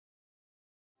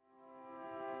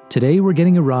Today we're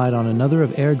getting a ride on another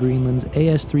of Air Greenland's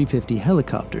AS350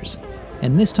 helicopters,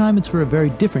 and this time it's for a very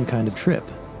different kind of trip.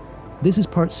 This is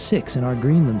part 6 in our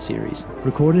Greenland series,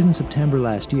 recorded in September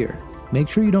last year. Make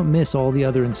sure you don't miss all the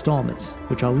other installments,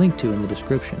 which I'll link to in the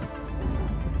description.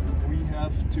 We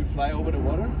have to fly over the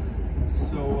water,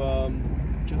 so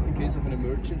just in case of an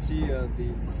emergency,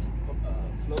 these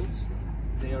floats,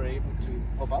 they are able to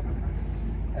pop up.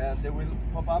 And they will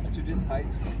pop up to this height,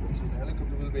 so the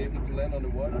helicopter will be able to land on the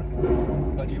water,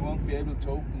 but you won't be able to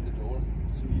open the door.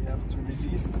 So you have to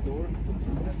release the door, put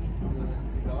this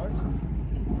it's a guard,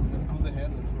 and then pull the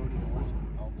handle and throw the doors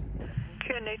out.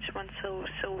 QNH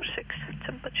 1006,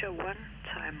 temperature 1,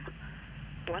 time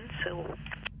 10.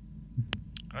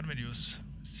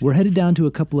 We're headed down to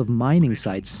a couple of mining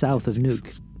sites south of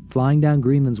Nuuk, flying down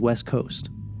Greenland's west coast.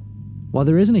 While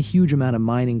there isn't a huge amount of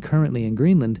mining currently in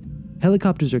Greenland,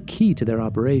 helicopters are key to their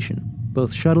operation,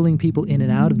 both shuttling people in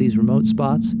and out of these remote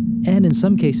spots, and in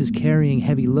some cases carrying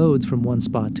heavy loads from one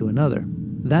spot to another.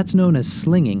 That's known as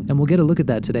slinging, and we'll get a look at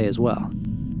that today as well.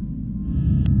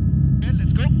 Okay,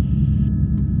 let's go.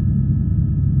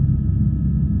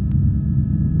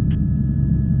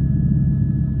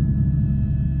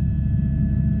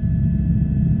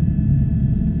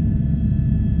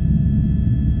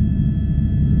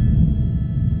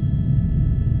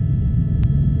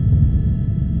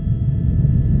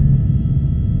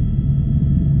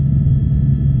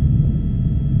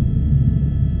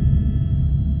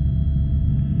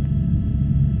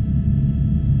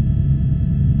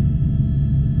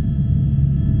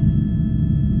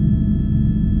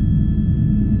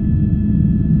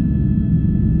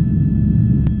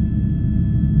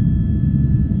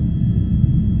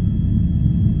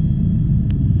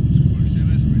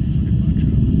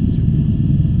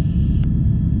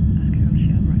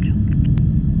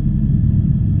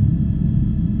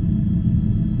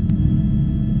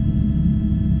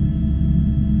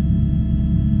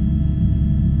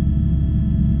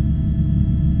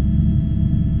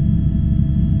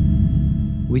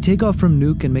 We take off from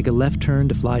Nuuk and make a left turn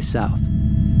to fly south.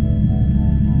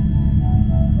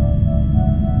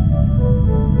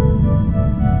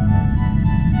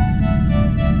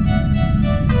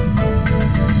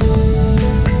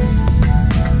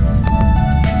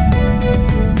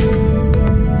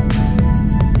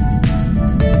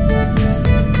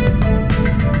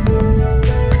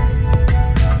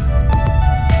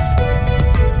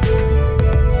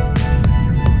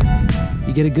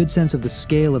 You get a good sense of the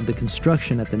scale of the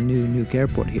construction at the new Nuuk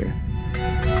airport here.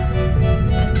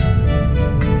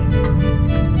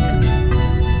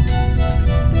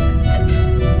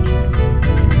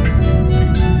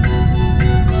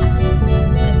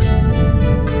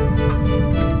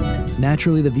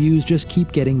 Naturally, the views just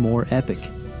keep getting more epic.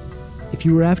 If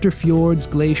you were after fjords,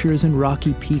 glaciers, and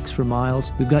rocky peaks for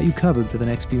miles, we've got you covered for the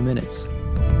next few minutes.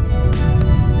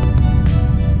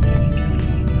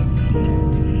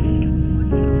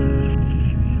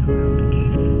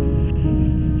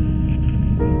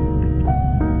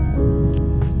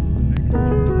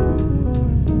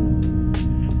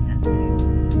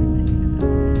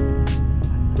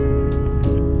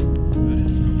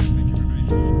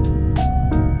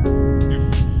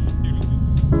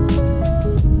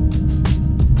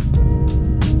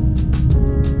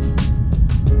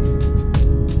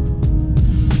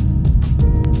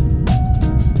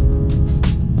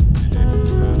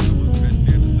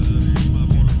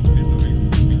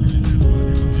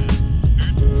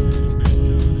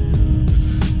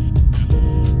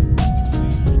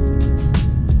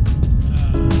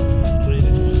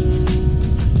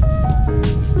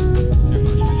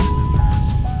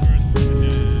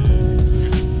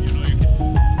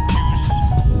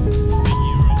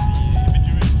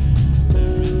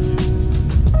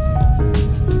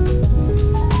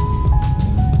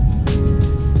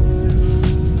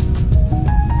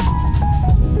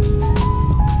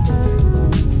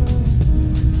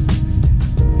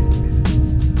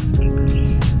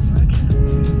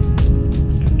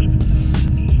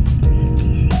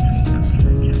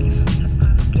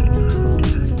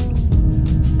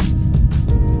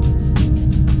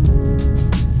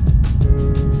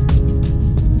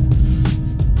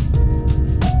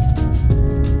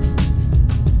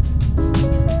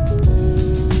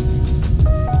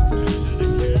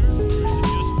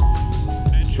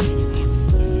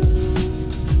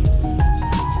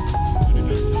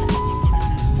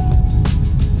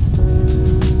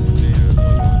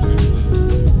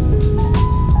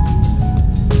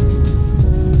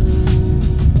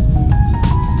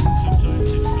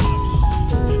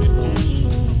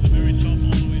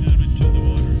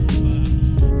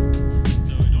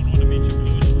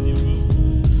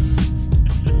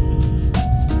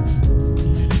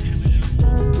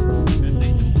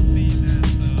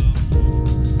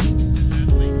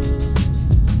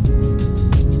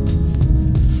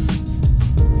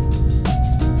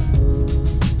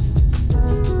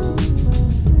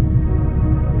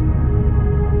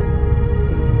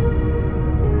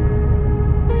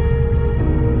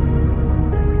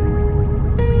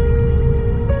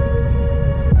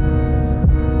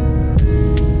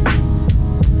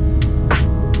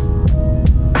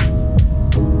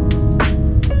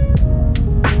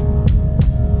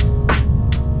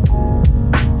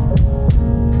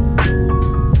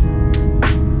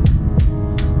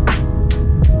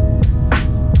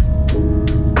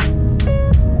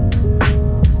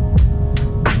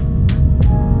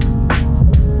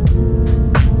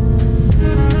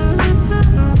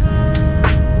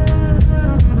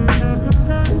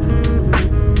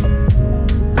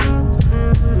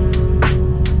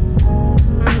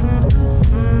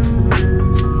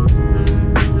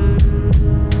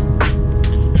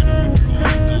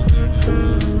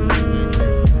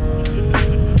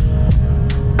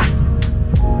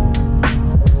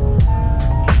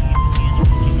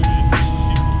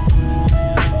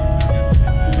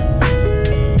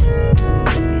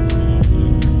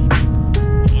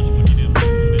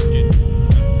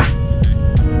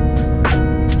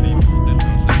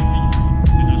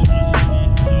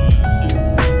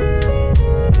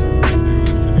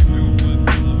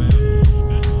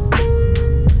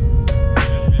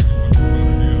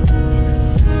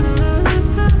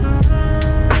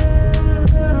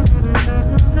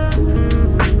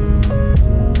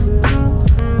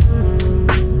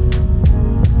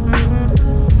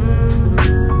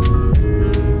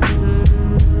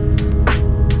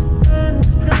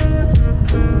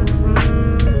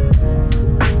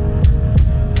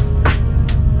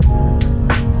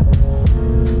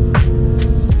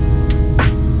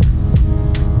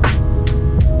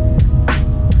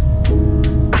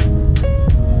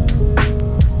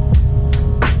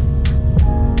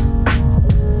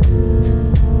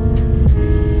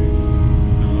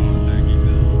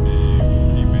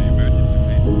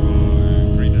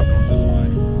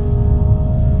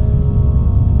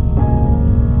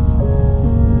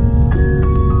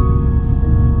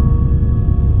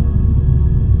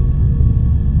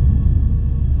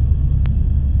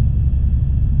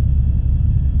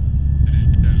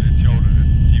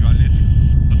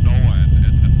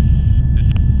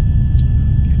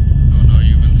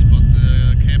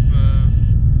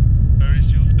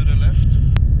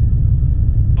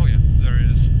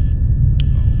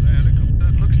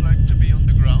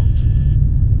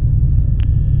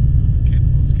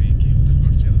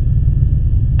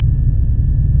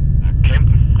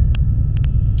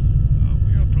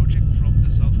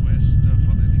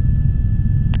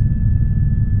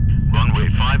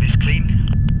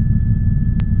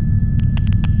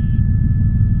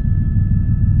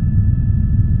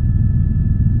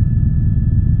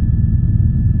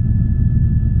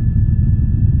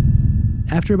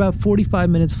 After about 45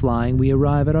 minutes flying, we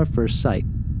arrive at our first site,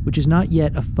 which is not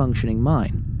yet a functioning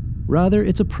mine. Rather,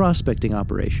 it's a prospecting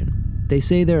operation. They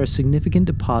say there are significant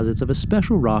deposits of a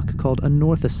special rock called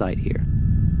anorthosite here.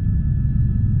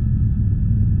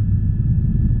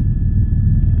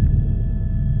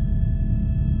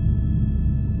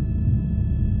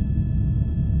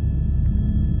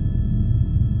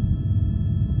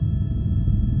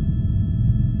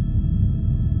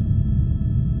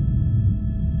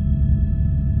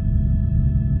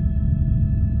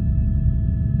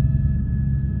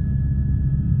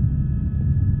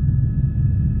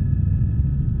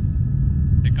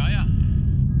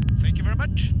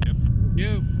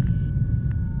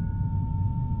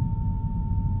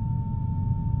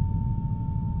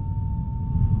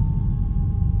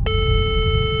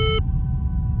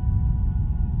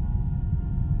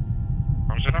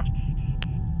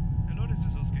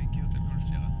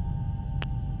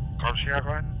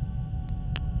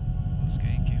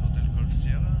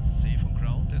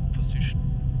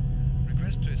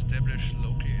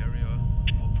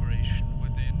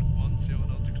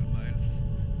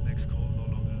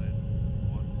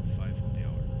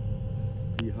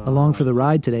 Along for the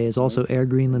ride today is also Air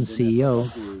Greenland's CEO,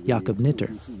 Jakob Nitter.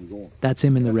 That's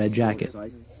him in the red jacket.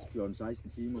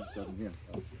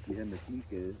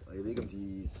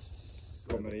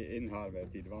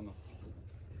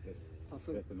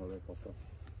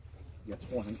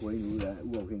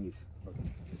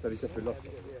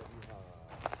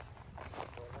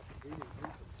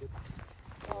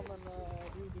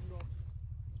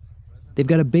 They've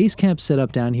got a base camp set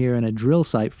up down here and a drill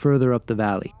site further up the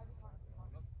valley.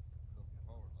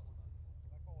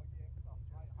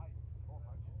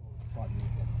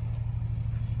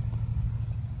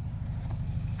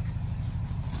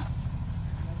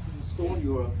 Install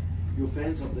your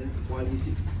fans up there while we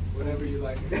see whatever you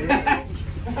like.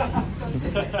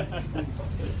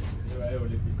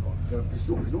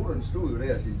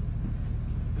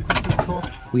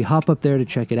 We hop up there to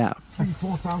check it out.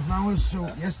 4,000 hours, so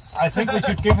yes. I think we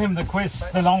should give him the quiz,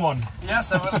 the long one.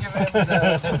 Yes, I will give him the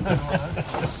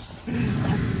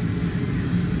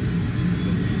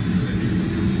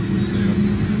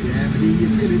Ja, men det er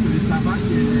irriterende lidt, for det tager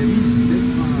faktisk minsen væk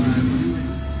fra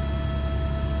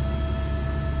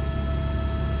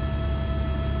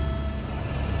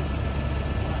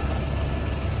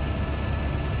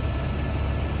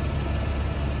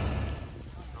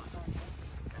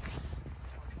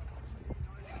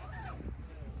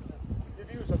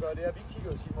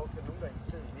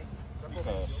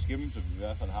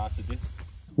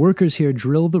Workers here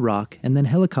drill the rock, and then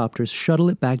helicopters shuttle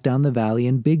it back down the valley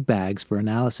in big bags for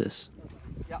analysis.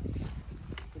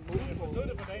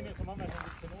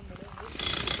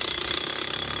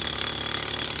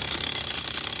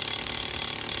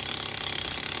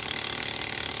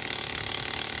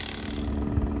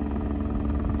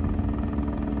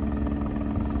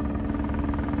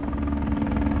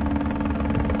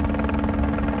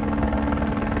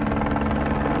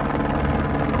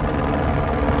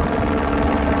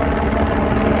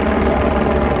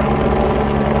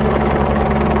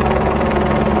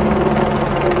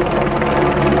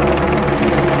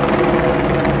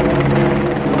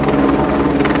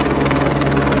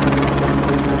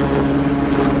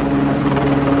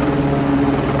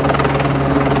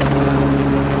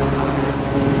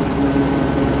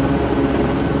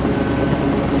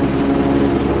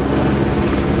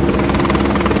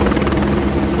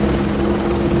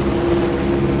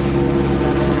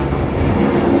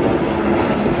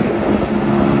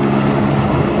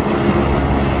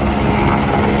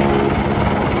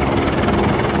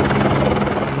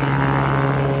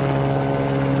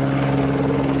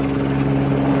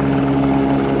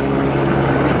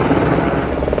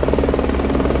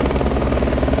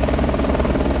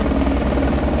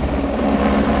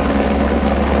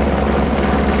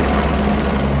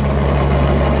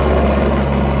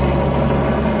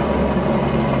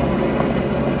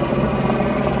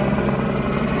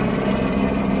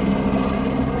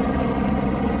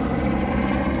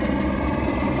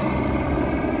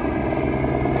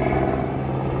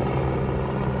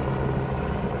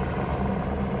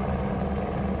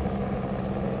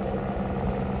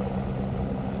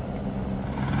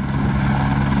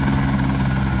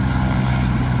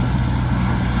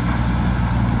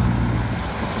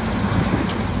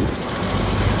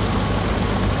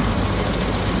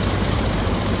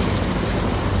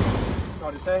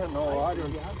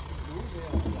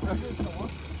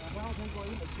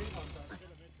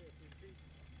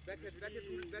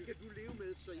 Hvad kan du leve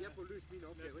med, så jeg får løst min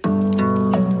opgave, ikke?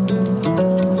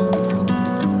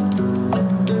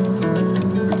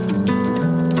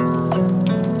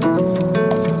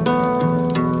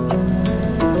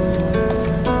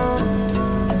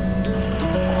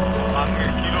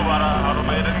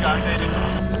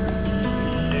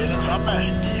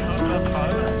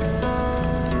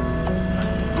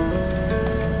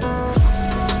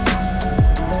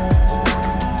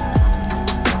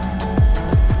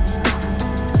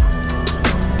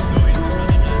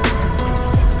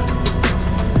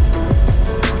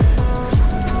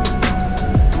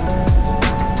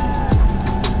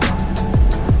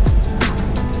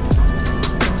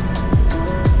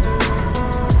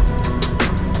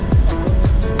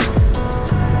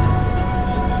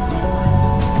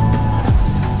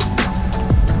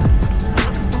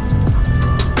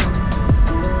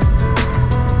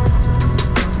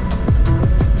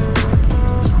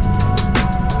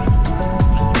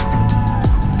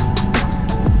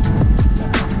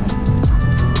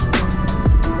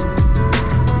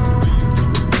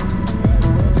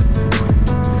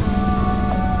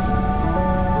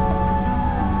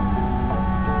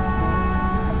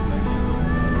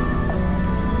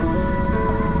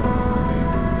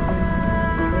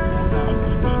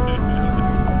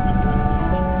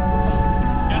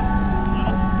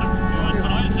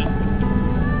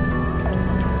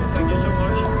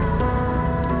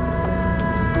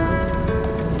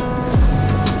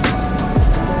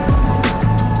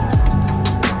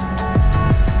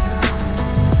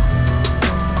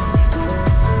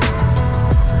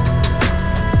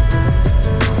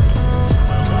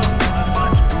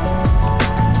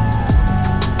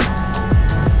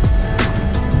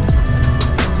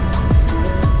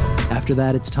 After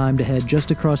that, it's time to head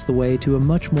just across the way to a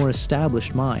much more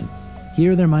established mine.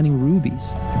 Here they're mining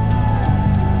rubies.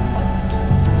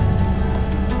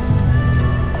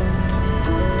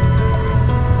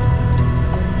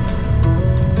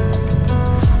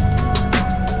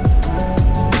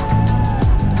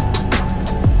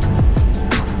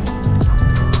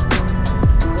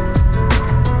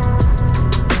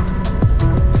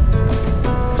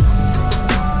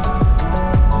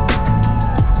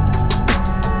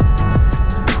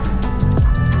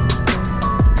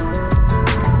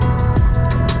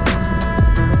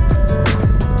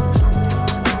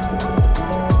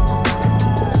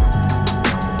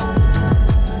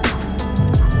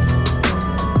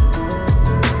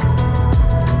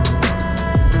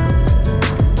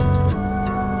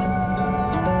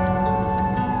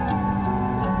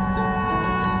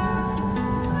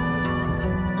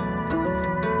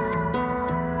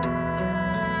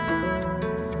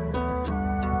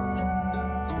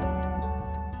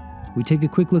 We take a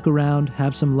quick look around,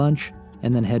 have some lunch,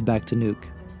 and then head back to Nuuk.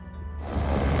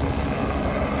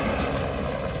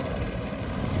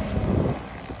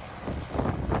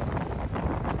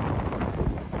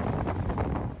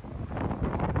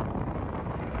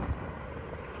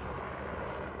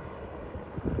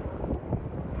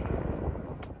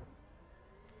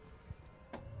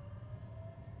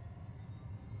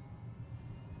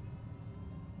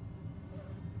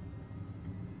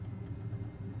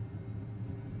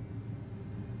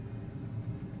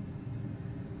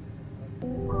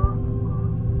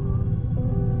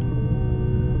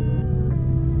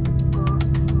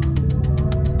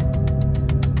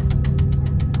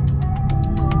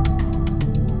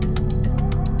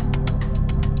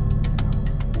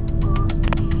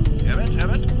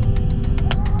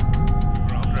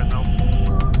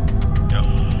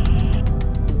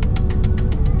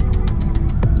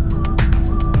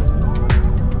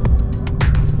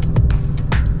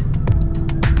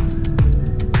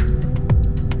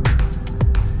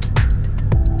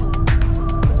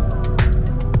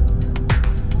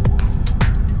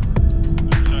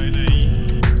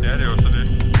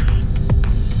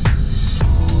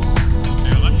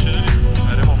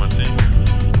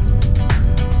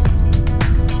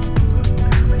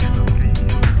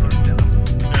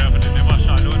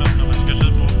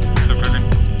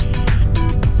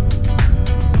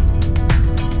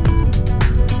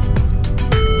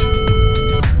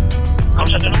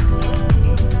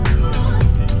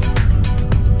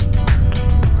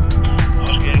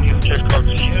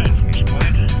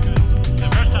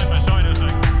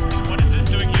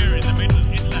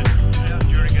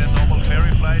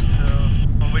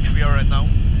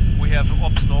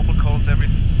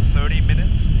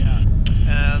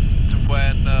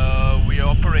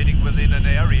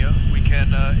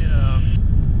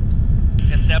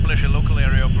 Establish a local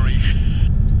area operation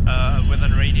with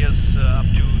a radius up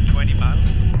to 20 miles.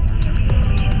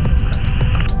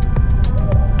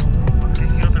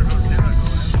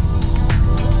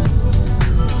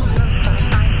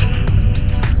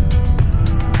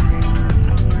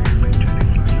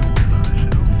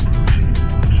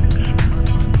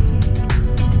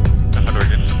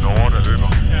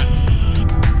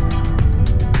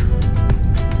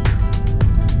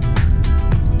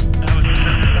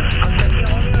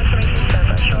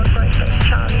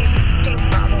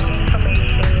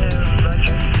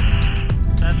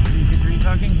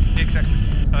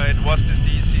 It was the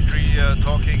DC-3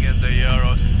 talking, and they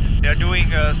are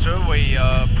doing a survey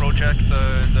project in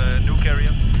the Nuuk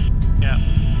area. Yeah.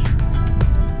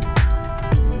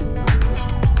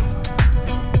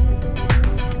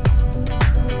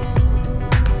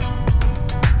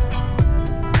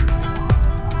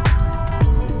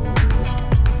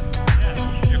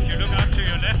 If you look out to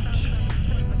your left,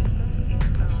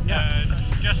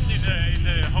 just in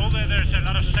the hole there's a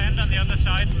lot of sand on the other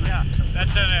side. Yeah.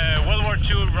 That's a World War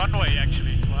II runway,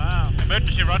 actually. Wow.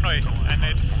 Emergency runway, and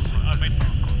it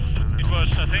was,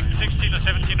 I think, 16 or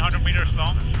 1700 meters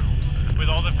long, with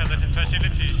all the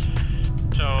facilities.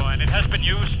 So, and it has been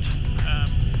used.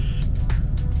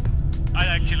 I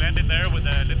actually landed there with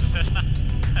a little Cessna.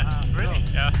 Really?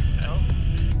 Yeah. Oh.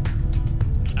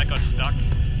 I got stuck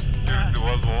During the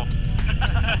World War.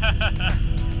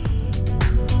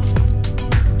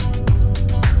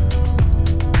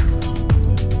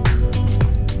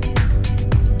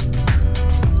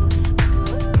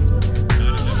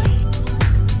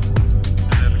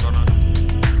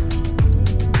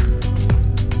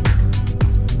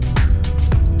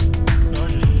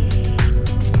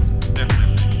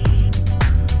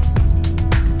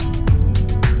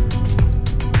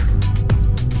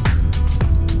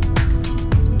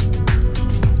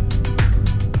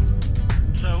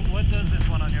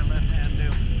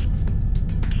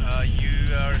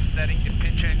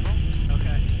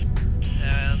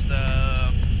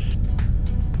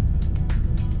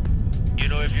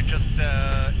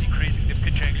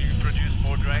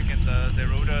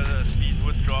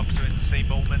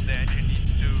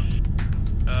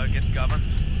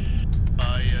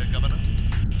 by governor,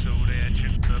 so the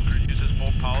engine produces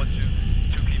more power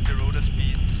to keep the rotor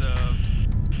speeds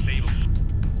stable.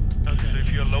 Okay. So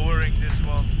if you're lowering this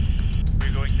one,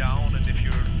 we're going down, and if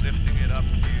you're lifting it up,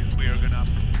 we are going up.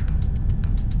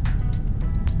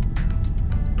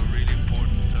 A really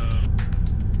important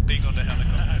thing on the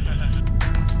helicopter.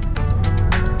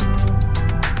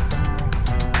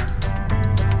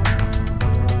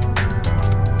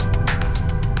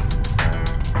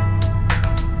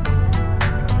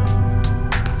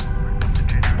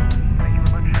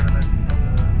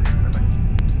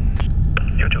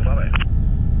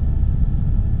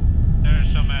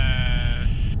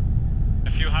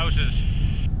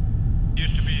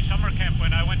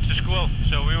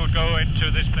 So we would go into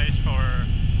this place for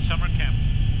summer camp.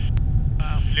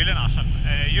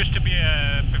 Used to be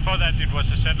before that it was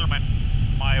a settlement.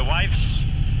 My wife's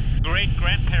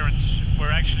great-grandparents were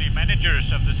actually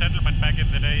managers of the settlement back in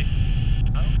the day.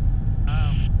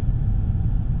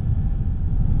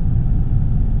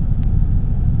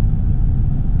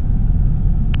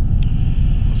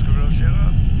 Oscar Golf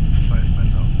Sierra, 5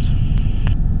 miles out.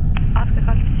 Oscar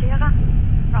Golf Sierra,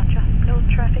 roger. Low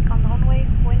traffic on the runway,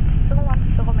 wind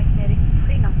 01 magnetic,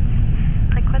 3 knots.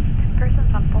 Request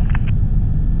persons on board.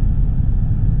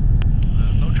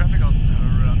 No traffic on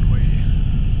runway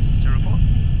 04.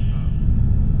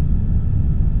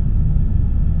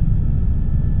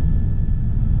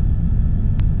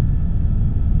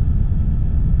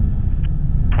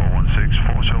 416,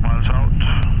 40 miles out,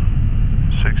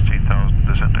 16,000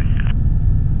 descending.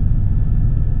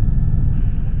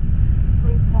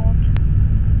 Report.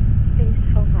 Please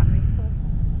hold runway.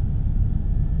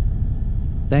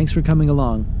 Thanks for coming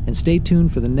along, and stay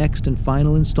tuned for the next and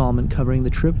final installment covering the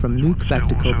trip from Nuuk back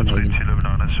to Copenhagen.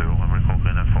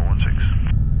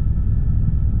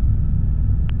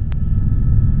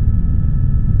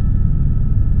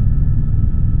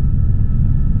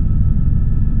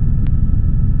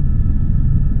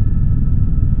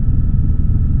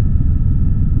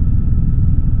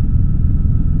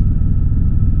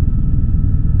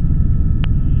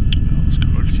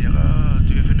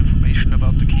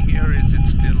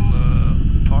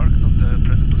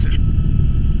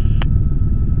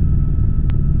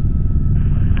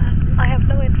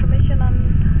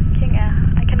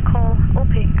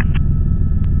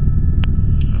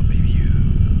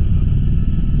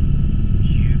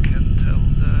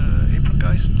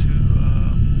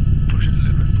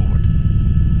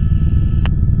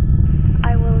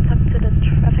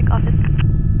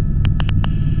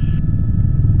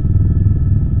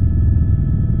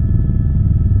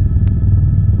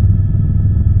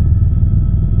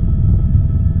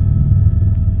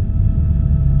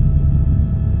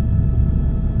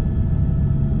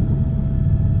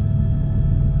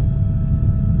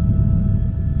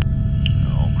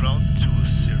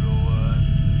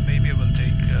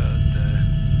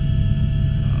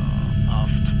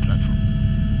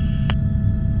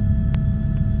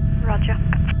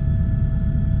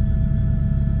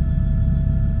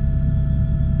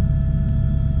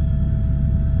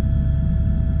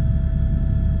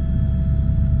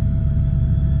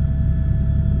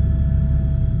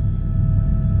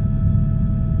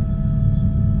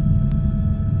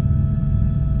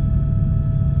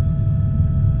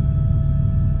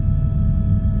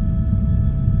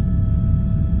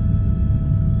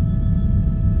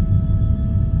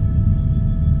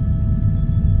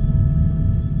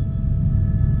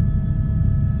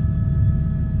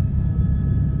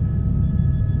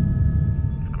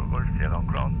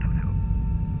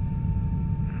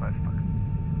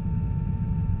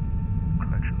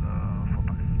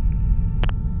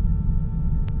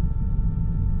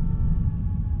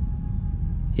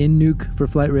 In Nuuk for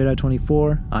Flight Radar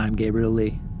 24, I'm Gabriel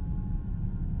Lee.